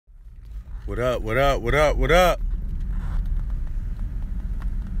What up, what up, what up, what up?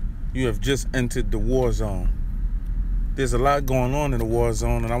 You have just entered the war zone. There's a lot going on in the war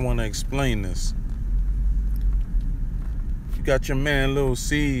zone, and I want to explain this. You got your man Lil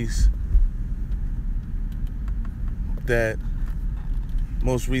Cease that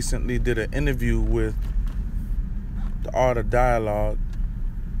most recently did an interview with The Art of Dialogue,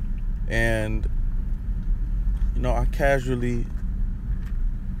 and I casually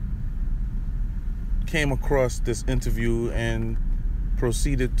came across this interview and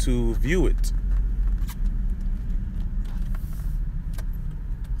proceeded to view it.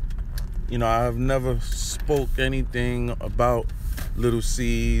 I've never spoke anything about Lil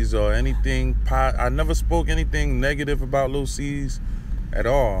Cease or anything. I never spoke anything negative about Lil Cease at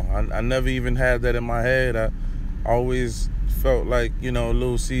all. I never even had that in my head. I always felt like,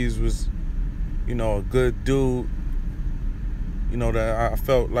 Lil Cease was, a good dude. That I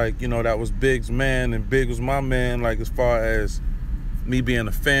felt like, that was Big's man, and Big was my man, like as far as me being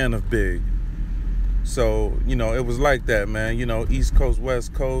a fan of Big. So, it was like that, man. East Coast,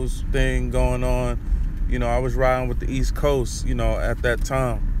 West Coast thing going on. I was riding with the East Coast, at that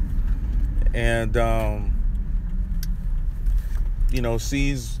time. And,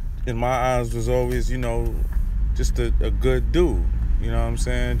 Cease, in my eyes, was always, just a good dude. You know what I'm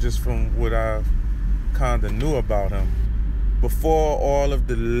saying? Just from what I kind of knew about him. Before all of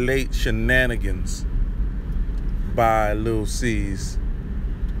the late shenanigans by Lil Cease.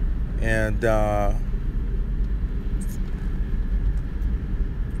 And, I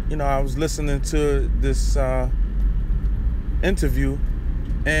was listening to this interview,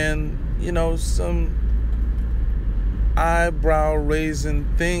 and, some eyebrow-raising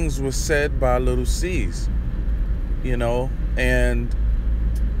things were said by Lil Cease, and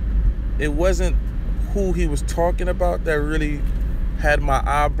it wasn't who he was talking about that really had my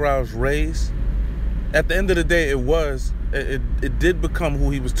eyebrows raised. At the end of the day, it did become who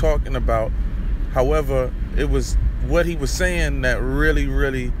he was talking about. However, it was what he was saying that really,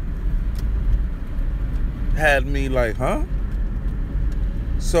 really had me like, huh?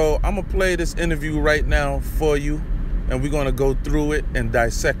 So I'm gonna play this interview right now for you, and we're gonna go through it and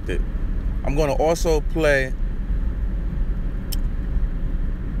dissect it. I'm gonna also play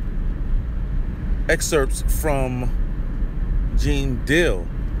excerpts from Gene Deal,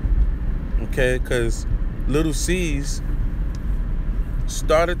 okay? Because Lil Cease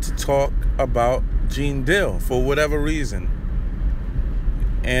started to talk about Gene Deal for whatever reason,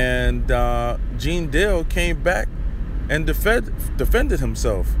 and Gene Deal came back and defended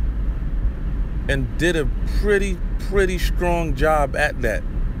himself and did a pretty strong job at that.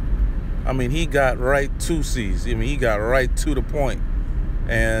 I mean, he got right to Cease. I mean, he got right to the point,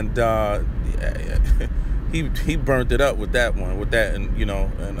 and he burnt it up with that one,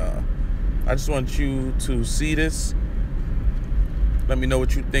 and I just want you to see this. Let me know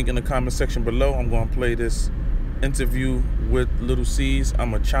what you think in the comment section below. I'm going to play this interview with Lil Cease.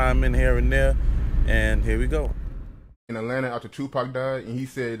 I'm going to chime in here and there, and here we go. In Atlanta after Tupac died, and he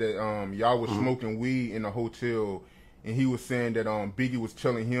said that y'all was smoking weed in the hotel, and he was saying that Biggie was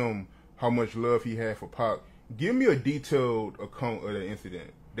telling him how much love he had for Pac. Give me a detailed account of the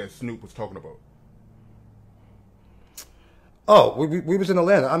incident that Snoop was talking about. Oh, we was in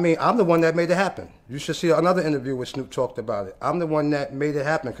Atlanta. I mean, I'm the one that made it happen. You should see another interview where Snoop talked about it. I'm the one that made it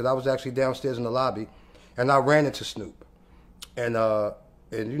happen because I was actually downstairs in the lobby, and I ran into Snoop. And I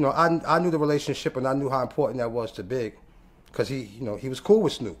knew the relationship, and I knew how important that was to Big, because he was cool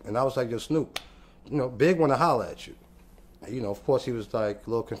with Snoop. And I was like, yo, Snoop, Big want to holler at you. And, of course, he was like a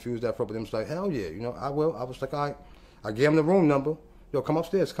little confused at first, but he was like, hell yeah, I will. I was like, all right. I gave him the room number. Yo, come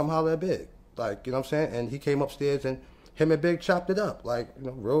upstairs, come holler at Big. Like, you know what I'm saying? And he came upstairs, and him and Big chopped it up like,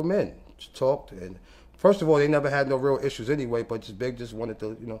 real men. Just talked. And first of all, they never had no real issues anyway, but Big just wanted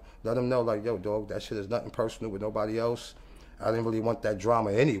to, let him know, like, yo, dog, that shit is nothing personal with nobody else. I didn't really want that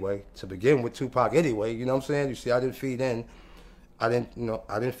drama anyway, to begin with Tupac anyway, you know what I'm saying? You see, I didn't feed in. I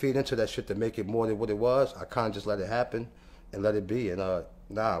didn't feed into that shit to make it more than what it was. I kind of just let it happen and let it be. And,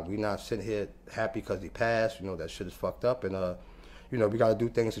 we not sitting here happy because he passed. That shit is fucked up. And, we got to do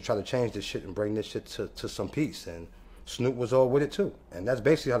things to try to change this shit and bring this shit to some peace. And Snoop was all with it too. And that's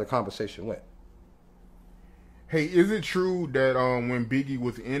basically how the conversation went. Hey, is it true that when Biggie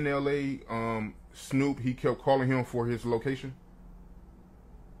was in L.A., Snoop, he kept calling him for his location?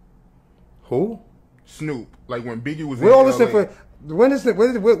 Who? Snoop. Like when Biggie was where in all L.A. Where does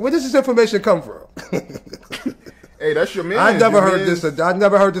this information come from? Hey, that's your man. I never heard this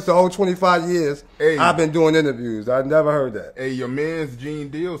the whole 25 years. Hey, I've been doing interviews. I never heard that. Hey, your man's Gene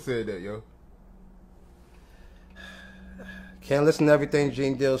Deal said that, yo. Can't listen to everything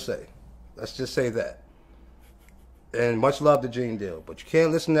Gene Deal say. Let's just say that. And much love to Gene Deal, but you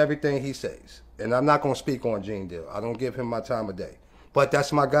can't listen to everything he says. And I'm not going to speak on Gene Deal. I don't give him my time of day. But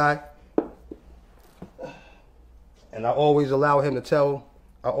that's my guy. And I always allow him to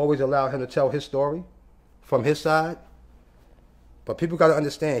tell his story from his side. But people got to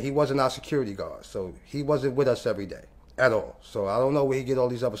understand, he wasn't our security guard. So he wasn't with us every day at all. So I don't know where he get all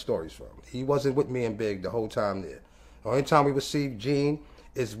these other stories from. He wasn't with me and Big the whole time there. The only time we received Gene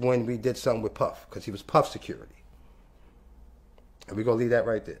is when we did something with Puff, because he was Puff security. And we're going to leave that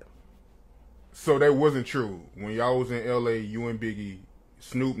right there. So that wasn't true. When y'all was in L.A., you and Biggie,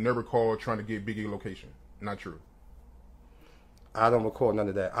 Snoop never called trying to get Biggie location. Not true. I don't recall none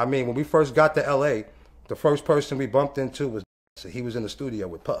of that. I mean, when we first got to L.A., the first person we bumped into was he was in the studio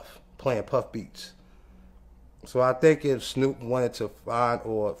with Puff, playing Puff beats. So I think if Snoop wanted to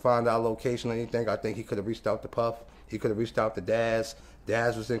find our location or anything, I think he could have reached out to Puff. He could have reached out to Daz.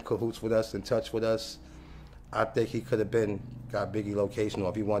 Daz was in cahoots with us, in touch with us. I think he could have got Biggie location, or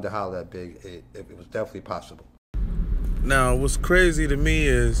if he wanted to holler at Big, it was definitely possible. Now, what's crazy to me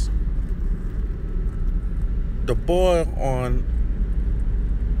is the boy on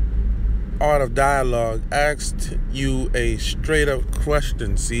Art of Dialogue asked you a straight up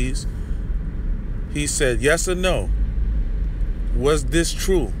question, Cease. He said, yes or no? Was this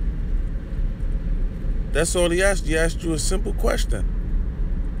true? That's all he asked. He asked you a simple question.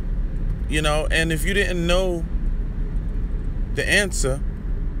 You know, and if you didn't know the answer,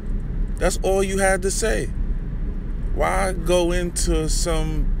 that's all you had to say. Why go into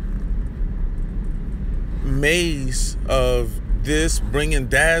some maze of this, bringing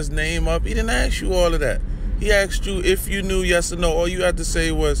Dad's name up? He didn't ask you all of that. He asked you if you knew, yes or no. All you had to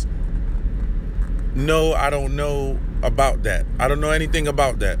say was, no, I don't know about that. I don't know anything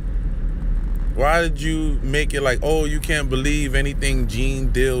about that. Why did you make it like, oh, you can't believe anything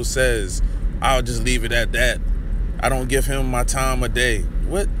Gene Deal says? I'll just leave it at that. I don't give him my time of day.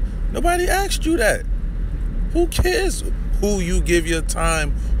 What? Nobody asked you that. Who cares who you give your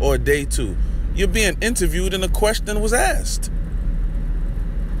time or day to? You're being interviewed and a question was asked.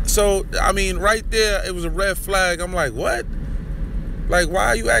 So, I mean, right there, it was a red flag. I'm like, what? Like, why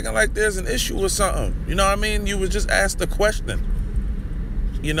are you acting like there's an issue or something? You know what I mean? You was just asked a question.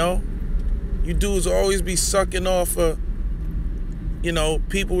 You know? You dudes always be sucking off of, you know,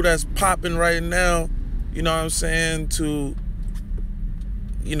 people that's popping right now, you know what I'm saying, to,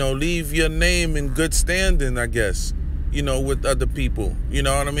 you know, leave your name in good standing, I guess, you know, with other people. You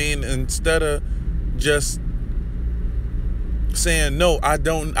know what I mean? Instead of just saying, no, I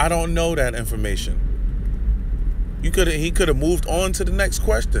don't know that information. He could have moved on to the next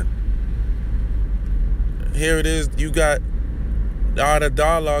question. Here it is, you got Art of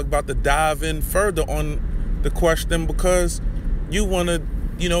Dialogue about to dive in further on the question because you want to,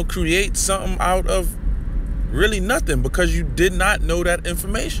 you know, create something out of really nothing because you did not know that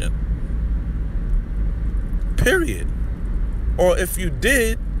information. Period. Or if you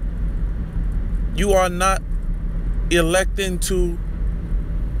did, you are not electing to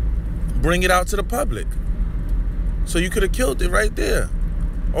bring it out to the public. So you could have killed it right there.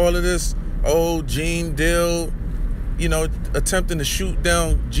 All of this, oh, Gene Deal, you know, attempting to shoot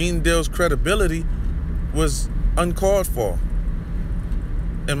down Gene Deal's credibility was uncalled for,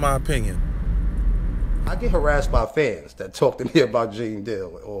 in my opinion. I get harassed by fans that talk to me about Gene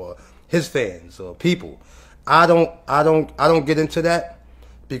Deal or his fans or people. I don't get into that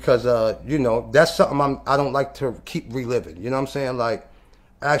because you know, that's something I don't like to keep reliving. You know what I'm saying? Like,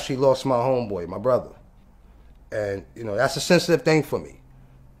 I actually lost my homeboy, my brother. And, you know, that's a sensitive thing for me.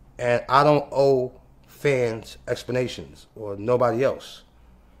 And I don't owe fans explanations or nobody else.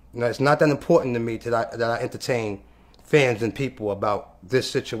 You know, it's not that important to me that I entertain fans and people about this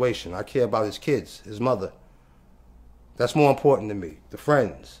situation. I care about his kids, his mother. That's more important to me. The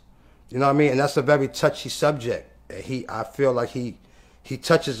friends. You know what I mean? And that's a very touchy subject. And I feel like he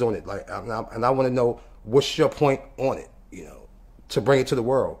touches on it. Like, and I want to know, what's your point on it, you know, to bring it to the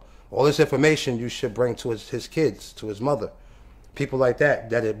world. All this information you should bring to his kids, to his mother, people like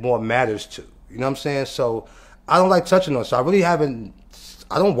that it more matters to. You know what I'm saying? So I don't like touching on it. So I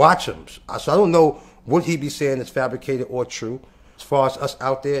don't watch him. So I don't know what he be saying is fabricated or true. As far as us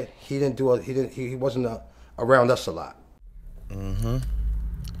out there, he wasn't around us a lot. Mm-hmm.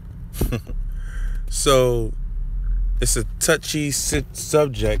 So it's a touchy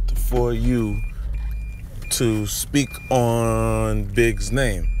subject for you to speak on Big's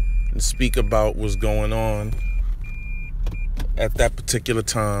name and speak about what's going on at that particular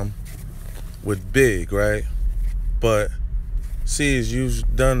time with Big, right? But see, as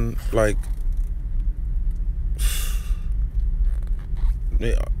you've done, like,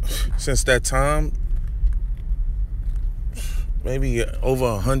 since that time, maybe over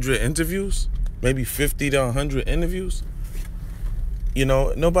 100 interviews, maybe 50 to 100 interviews. You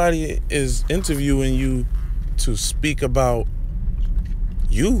know, nobody is interviewing you to speak about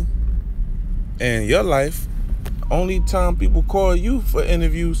you and your life. Only time people call you for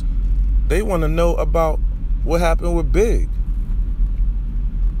interviews, they want to know about what happened with Big.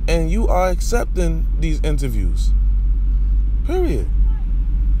 And you are accepting these interviews. Period.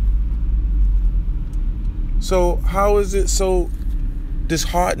 So how is it so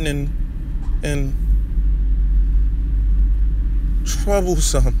disheartening and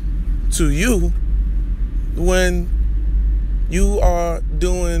troublesome to you when you are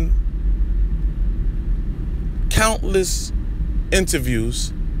doing countless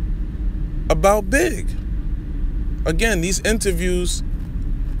interviews about Big? Again, these interviews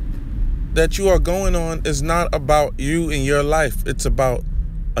that you are going on is not about you and your life. It's about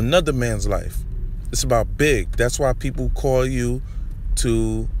another man's life. It's about Big. That's why people call you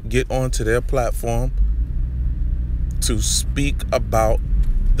to get onto their platform to speak about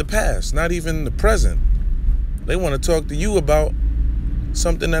the past, not even the present. They want to talk to you about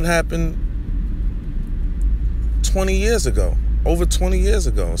something that happened 20 years ago, over 20 years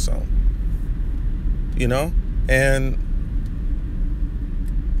ago or so. You know? And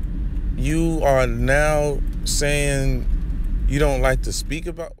you are now saying you don't like to speak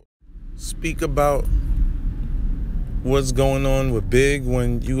about what's going on with Big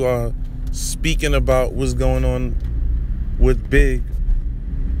when you are speaking about what's going on with Big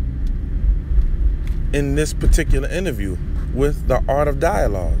in this particular interview with The Art of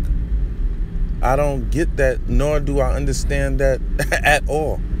Dialogue. I don't get that, nor do I understand that at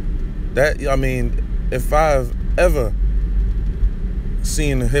all. That, I mean, if I've ever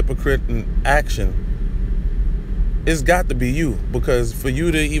seen a hypocrite in action, it's got to be you, because for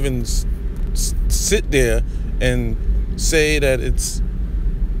you to even sit there and say that it's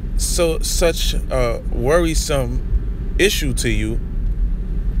such a worrisome issue to you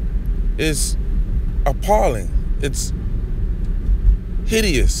is appalling. It's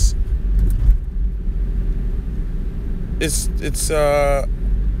hideous. It's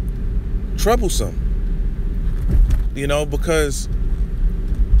troublesome, you know, because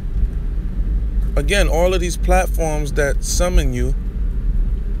again, all of these platforms that summon you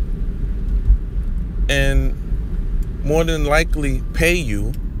and more than likely pay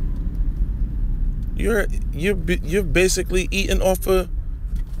you, you're basically eating off of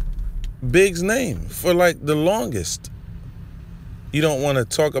Big's name for like the longest. You don't want to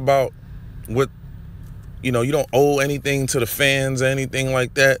talk about what, you know, you don't owe anything to the fans or anything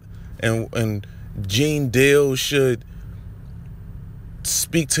like that, and Gene Deal should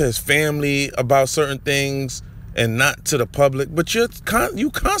speak to his family about certain things and not to the public. But you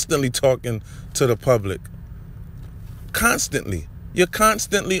constantly talking to the public. Constantly. You're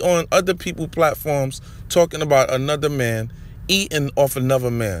constantly on other people's platforms talking about another man, eating off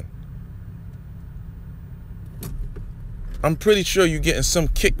another man. I'm pretty sure you're getting some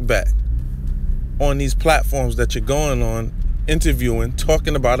kickback on these platforms that you're going on, interviewing,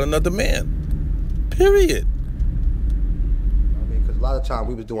 talking about another man. Period. I mean, because a lot of times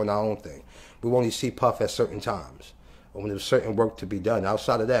we was doing our own thing. We would only see Puff at certain times, or when there was certain work to be done.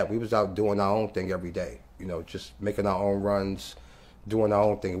 Outside of that, we was out doing our own thing every day. You know, just making our own runs, doing our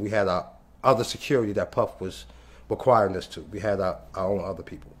own thing. We had our other security that Puff was requiring us to. We had our own other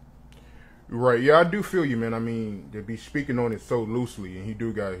people. Right, yeah, I do feel you, man. I mean, they be speaking on it so loosely, and he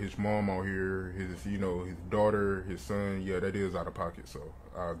do got his mom out here, his, you know, his daughter, his son. Yeah, that is out of pocket, so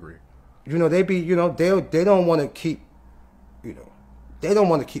I agree. You know, they be, you know, they don't want to keep, you know, they don't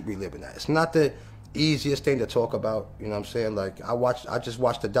want to keep reliving that. It's not the easiest thing to talk about, you know what I'm saying? Like, I just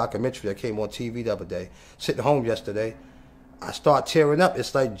watched the documentary that came on TV the other day, sitting home yesterday. I start tearing up.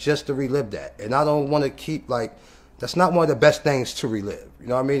 It's like just to relive that. And I don't want to keep, like, that's not one of the best things to relive, you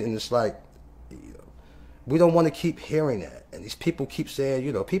know what I mean? And it's like, we don't want to keep hearing that. And these people keep saying,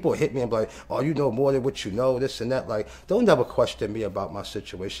 you know, people hit me and be like, oh, you know more than what you know, this and that. Like, don't never question me about my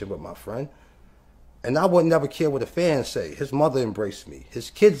situation with my friend. And I would never care what the fans say. His mother embraced me.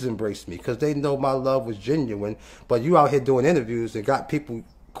 His kids embraced me because they know my love was genuine. But you out here doing interviews and got people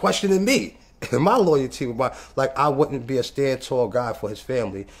questioning me and my loyalty with my, like, I wouldn't be a stand tall guy for his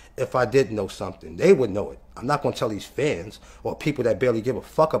family if I did know something. They would know it. I'm not going to tell these fans or people that barely give a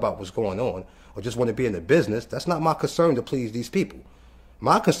fuck about what's going on or just want to be in the business. That's not my concern to please these people.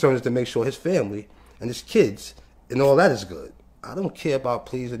 My concern is to make sure his family and his kids and all that is good. I don't care about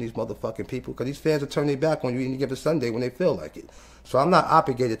pleasing these motherfucking people because these fans will turn their back on you any given Sunday when they feel like it. So I'm not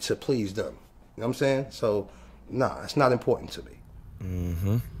obligated to please them. You know what I'm saying? So, nah, it's not important to me.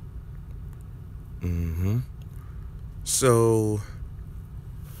 Mm-hmm. So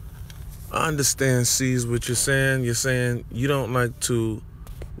I understand, Cease, what you're saying. You're saying you don't like to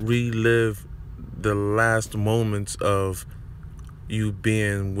relive the last moments of you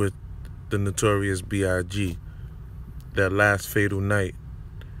being with the Notorious B.I.G., that last fatal night.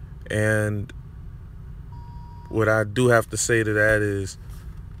 And what I do have to say to that is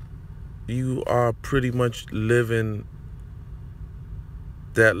you are pretty much living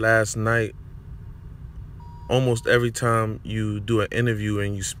that last night almost every time you do an interview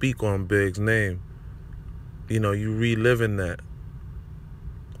and you speak on Big's name. You know, you reliving that.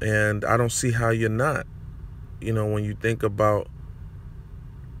 And I don't see how you're not. You know, when you think about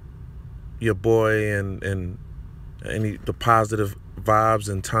your boy and the positive vibes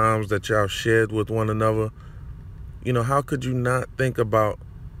and times that y'all shared with one another, you know, how could you not think about,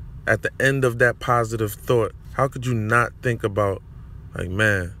 at the end of that positive thought, how could you not think about, like,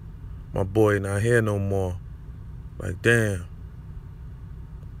 man, my boy not here no more? Like, damn.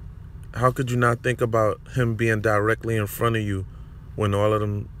 How could you not think about him being directly in front of you when all of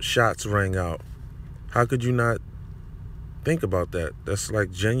them shots rang out? How could you not think about that? That's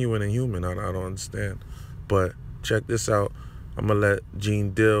like genuine and human. I don't understand. But check this out. I'm going to let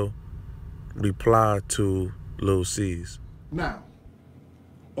Gene Dill reply to Lil Cease. Now,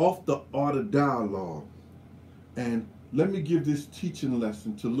 off the art of dialogue, and let me give this teaching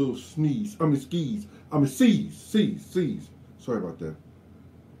lesson to Lil Cease. Sorry about that.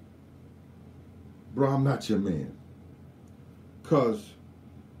 Bro, I'm not your man.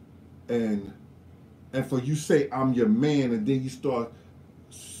 And for you say I'm your man and then you start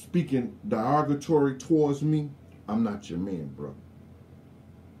speaking derogatory towards me, I'm not your man, bro.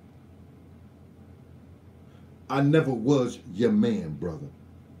 I never was your man, brother.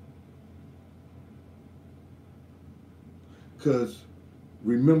 Because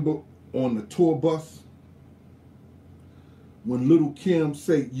remember on the tour bus, when Little Kim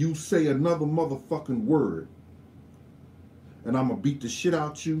say, you say another motherfucking word and I'm going to beat the shit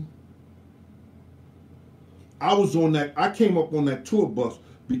out you. I came up on that tour bus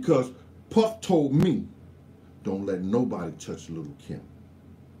because Puff told me, don't let nobody touch Little Kim.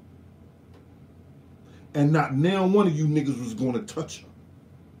 And not now one of you niggas was going to touch her.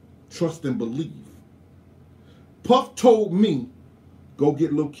 Trust and believe. Puff told me, go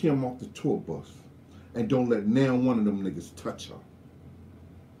get Lil Kim off the tour bus. And don't let now one of them niggas touch her.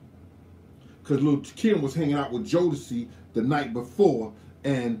 Because Lil Kim was hanging out with Jodeci the night before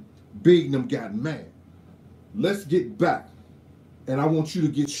and Big and them got mad. Let's get back. And I want you to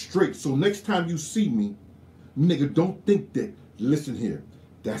get straight. So next time you see me, nigga, don't think that, listen here,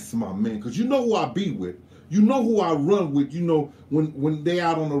 that's my man. Because you know who I be with. You know who I run with. You know, when they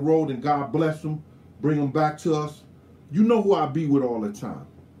out on the road and God bless them, bring them back to us. You know who I be with all the time.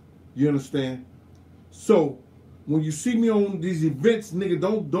 You understand? So, when you see me on these events, nigga,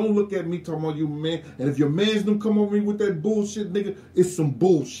 don't look at me talking about you, man. And if your mans don't come over me with that bullshit, nigga, it's some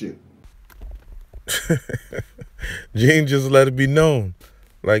bullshit. Gene just let it be known.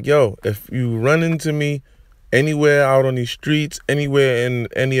 Like, yo, if you run into me anywhere out on these streets, anywhere in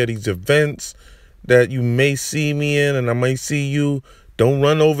any of these events that you may see me in and I may see you, don't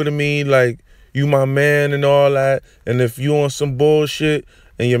run over to me like you my man and all that. And if you on some bullshit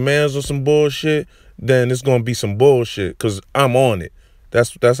and your man's on some bullshit, then it's gonna be some bullshit because I'm on it.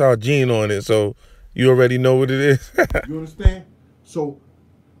 That's how Gene on it. So you already know what it is. You understand? So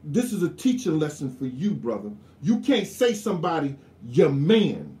this is a teaching lesson for you, brother. You can't say somebody your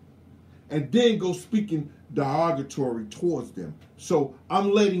man and then go speaking derogatory towards them. So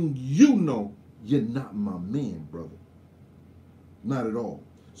I'm letting you know you're not my man, brother. Not at all.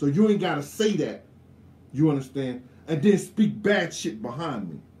 So you ain't gotta say that. You understand? And then speak bad shit behind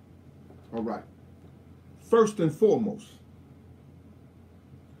me. All right. First and foremost,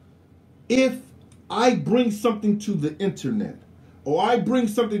 if I bring something to the internet or I bring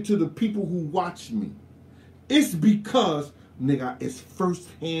something to the people who watch me, it's because, nigga, it's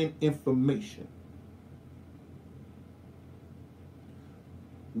first-hand information.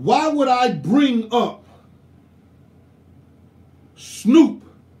 Why would I bring up Snoop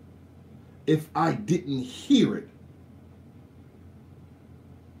if I didn't hear it?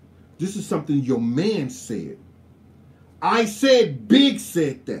 This is something your man said. I said Big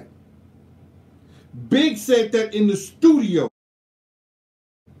said that. Big said that in the studio.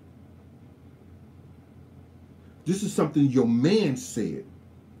 This is something your man said.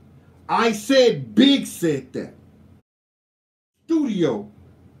 I said Big said that. Studio.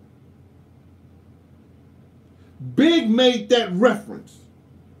 Big made that reference.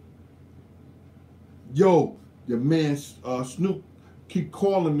 Yo, your man Snoop keep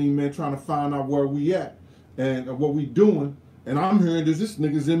calling me, man, trying to find out where we at and what we doing. And I'm hearing this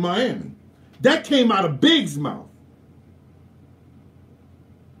nigga's in Miami. That came out of Big's mouth.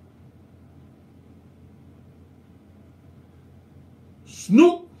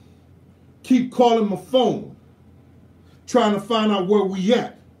 Snoop keep calling my phone, trying to find out where we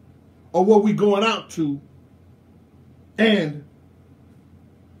at or where we going out to. And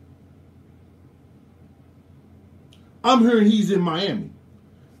I'm hearing he's in Miami.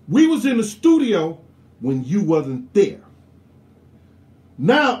 We was in the studio when you wasn't there.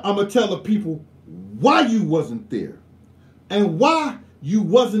 Now I'm going to tell the people why you wasn't there and why you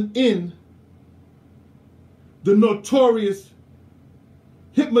wasn't in the notorious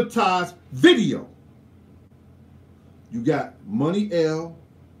Hypnotized video. You got Money L,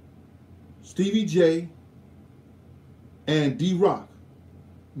 Stevie J, and D-Rock.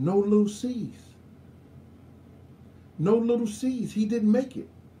 No Lil Cease. No Lil Cease. He didn't make it.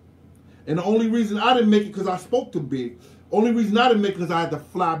 And the only reason I didn't make it because I spoke to Big. Only reason I didn't make it because I had to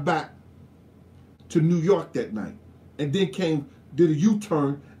fly back to New York that night. And then did a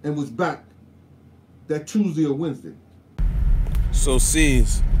U-turn and was back that Tuesday or Wednesday. So,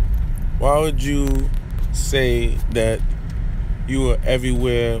 Cease, why would you say that you were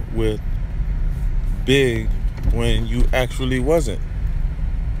everywhere with Big when you actually wasn't?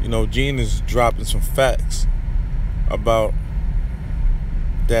 You know, Gene is dropping some facts about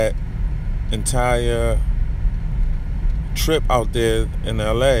that entire trip out there in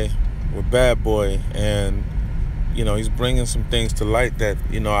LA with Bad Boy, and you know, he's bringing some things to light that,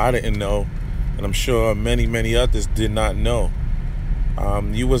 you know, I didn't know, and I'm sure many, many others did not know.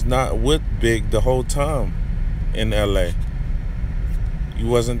 You was not with Big the whole time in LA. You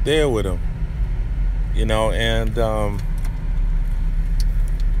wasn't there with him, you know, and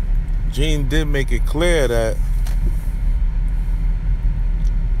Gene did make it clear that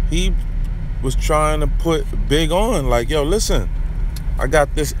he was trying to put Big on, like, yo, listen, I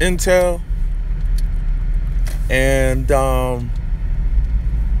got this intel, and I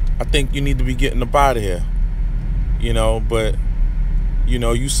think you need to be getting up out of here, you know. But you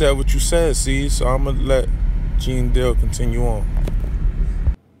know, you said what you said, see, so I'm gonna let Gene Deal continue on.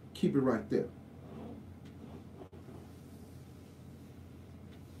 Keep it right there.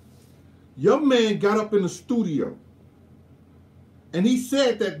 Your man got up in the studio and he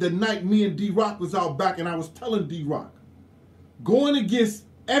said that the night me and D-Rock was out back, and I was telling D-Rock, going against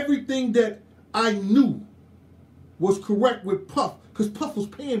everything that I knew was correct with Puff, because Puff was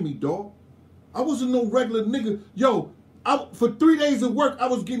paying me, dog. I wasn't no regular nigga. Yo, for 3 days of work, I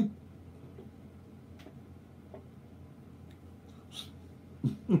was getting...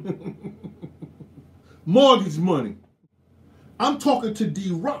 mortgage money. I'm talking to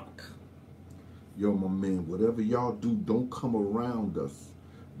D-Rock. Yo, my man, whatever y'all do, don't come around us.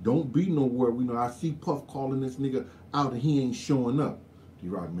 Don't be nowhere. We know I see Puff calling this nigga out and he ain't showing up.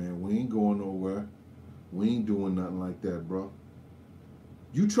 D-Rock, man, we ain't going nowhere. We ain't doing nothing like that, bro.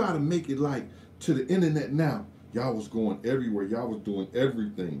 You try to make it like to the internet now. Y'all was going everywhere. Y'all was doing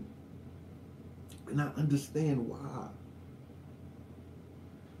everything. And I understand why.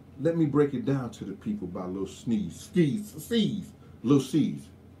 Let me break it down to the people by Lil Cease. Lil Cease.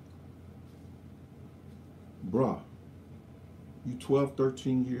 Bruh, you 12,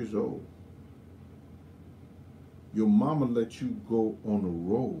 13 years old. Your mama let you go on the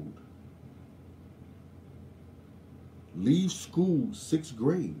road. Leave school 6th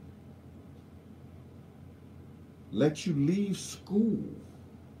grade. Let you leave school.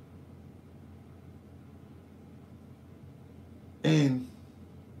 And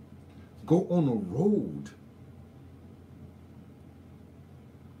go on a road.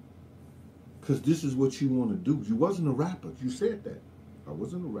 Because this is what you want to do. You wasn't a rapper. You said that. I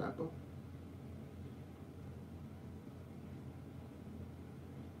wasn't a rapper.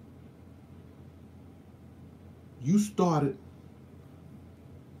 You started,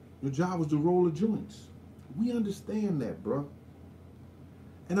 your job was to roll the joints. We understand that, bro.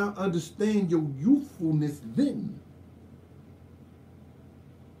 And I understand your youthfulness then.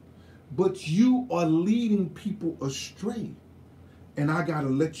 But you are leading people astray. And I got to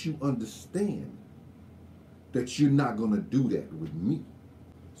let you understand that you're not going to do that with me.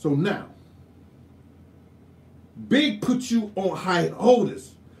 So now, Big put you on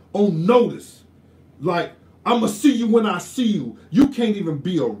hiatus, on notice. Like, I'm going to see you when I see you. You can't even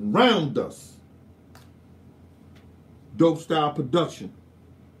be around us. Dope Style Production.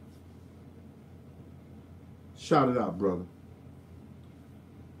 Shout it out, brother.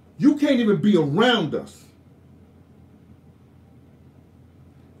 You can't even be around us.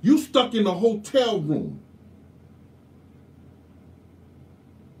 You stuck in a hotel room.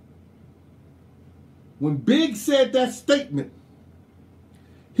 When Big said that statement,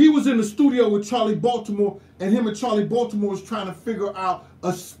 he was in the studio with Charlie Baltimore, and him and Charlie Baltimore was trying to figure out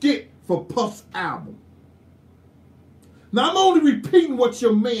a skit for Puff's album. Now, I'm only repeating what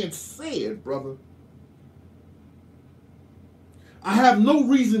your man said, brother. I have no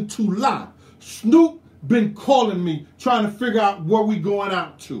reason to lie. Snoop been calling me, trying to figure out where we going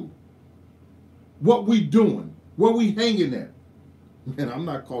out to. What we doing. Where we hanging at. Man, I'm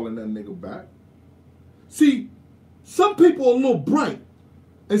not calling that nigga back. See, some people are a little bright.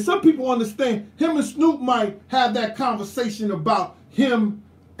 And some people understand him and Snoop might have that conversation about him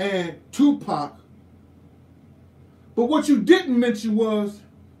and Tupac. But what you didn't mention was,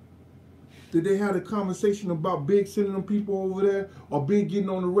 did they have a conversation about Big sending them people over there, or Big getting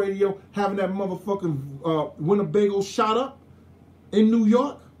on the radio, having that motherfucking Winnebago shot up in New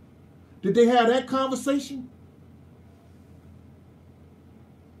York? Did they have that conversation?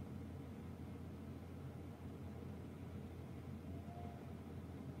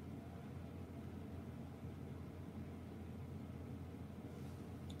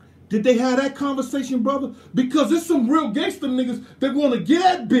 Did they have that conversation, brother? Because there's some real gangster niggas that want to get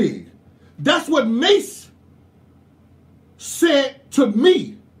at Big. That's what Mace said to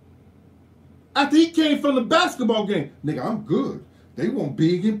me after he came from the basketball game. Nigga, I'm good. They want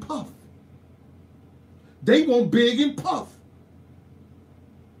Big and Puff. They want Big and Puff.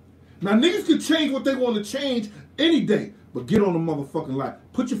 Now, niggas can change what they want to change any day, but get on the motherfucking lie.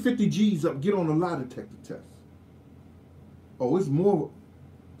 Put your 50 G's up, get on the lie detector test. Oh, it's more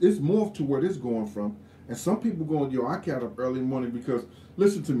to where this going from. And some people going, yo, I got up early morning because,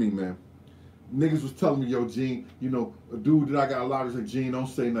 listen to me, man. Niggas was telling me, yo, Gene, you know, a dude that I got a lot of, like, Gene, don't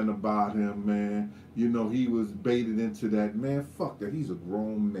say nothing about him, man. You know, he was baited into that. Man, fuck that. He's a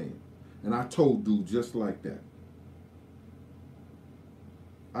grown man. And I told dude just like that.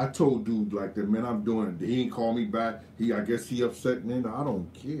 I told dude like that, man, I'm doing it. He ain't call me back. I guess he upset me. I don't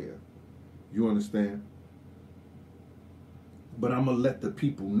care. You understand? But I'm going to let the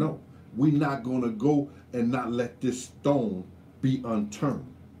people know. We're not going to go and not let this stone be unturned.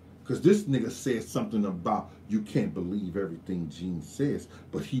 Because this nigga said something about you can't believe everything Gene says,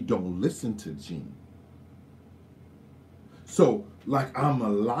 but he don't listen to Gene. So, like I'm a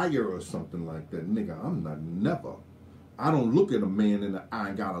liar or something like that. Nigga, I'm not never. I don't look at a man in the eye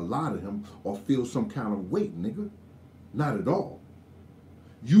and gotta lie to him or feel some kind of weight, nigga. Not at all.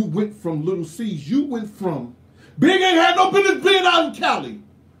 You went from Lil Cease, you went from Big ain't had no business being out in Cali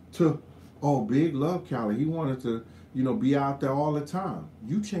to, oh, Big love Cali. He wanted to, you know, be out there all the time.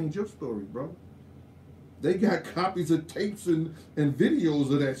 You change your story, bro. They got copies of tapes and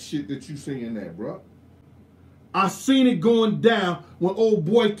videos of that shit that you saying that, bro. I seen it going down when old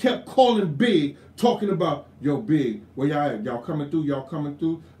boy kept calling Big, talking about, yo, Big, where y'all at? Y'all coming through? Y'all coming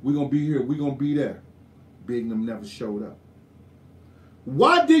through? We gonna be here. We gonna be there. Big and them never showed up.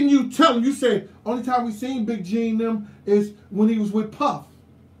 Why didn't you tell him? You said, only time we seen Big G and them is when he was with Puff.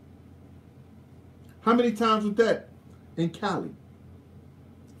 How many times was that? In Cali.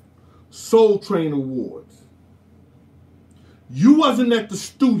 Soul Train Awards. You wasn't at the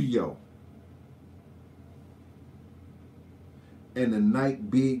studio. And the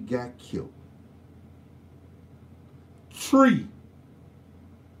night Big got killed. Three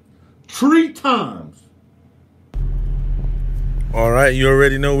times. All right, you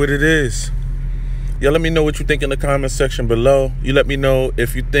already know what it is. Y'all let me know what you think in the comment section below. You let me know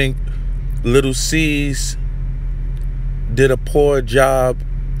if you think Lil Cease did a poor job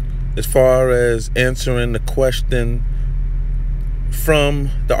as far as answering the question from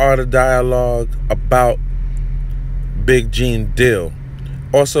the Art of Dialogue about Big Gene Deal.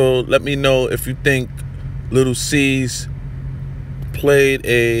 Also, let me know if you think Lil Cease played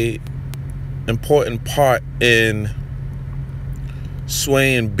a important part in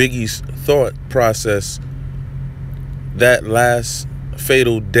swaying Biggie's thought process that last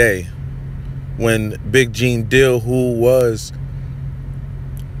fatal day when Big Gene Deal, who was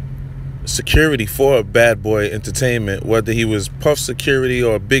security for Bad Boy Entertainment, whether he was Puff security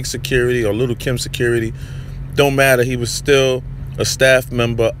or Big security or Little Kim security, don't matter, he was still a staff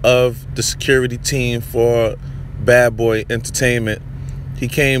member of the security team for Bad Boy Entertainment. He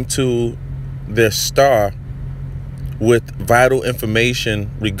came to their star with vital information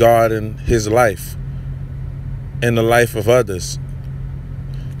regarding his life and the life of others.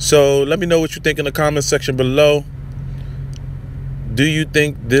 So let me know what you think in the comment section below. Do you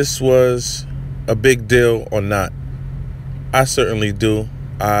think this was a big deal or not? I certainly do.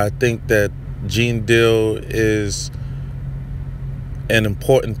 I think that Gene Deal is an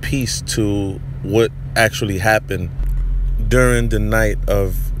important piece to what actually happened during the night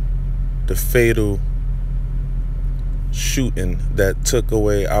of the fatal shooting that took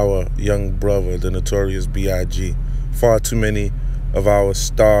away our young brother, the Notorious B.I.G. Far too many of our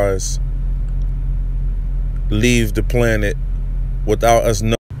stars leave the planet without us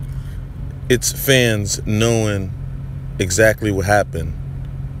knowing. It's fans knowing exactly what happened.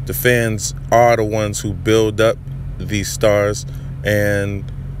 The fans are the ones who build up these stars,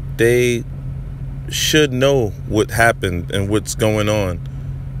 and they should know what happened and what's going on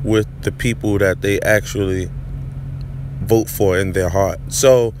with the people that they actually vote for in their heart.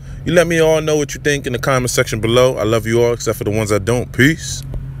 So you let me all know what you think in the comment section below. I love you all except for the ones that don't. Peace.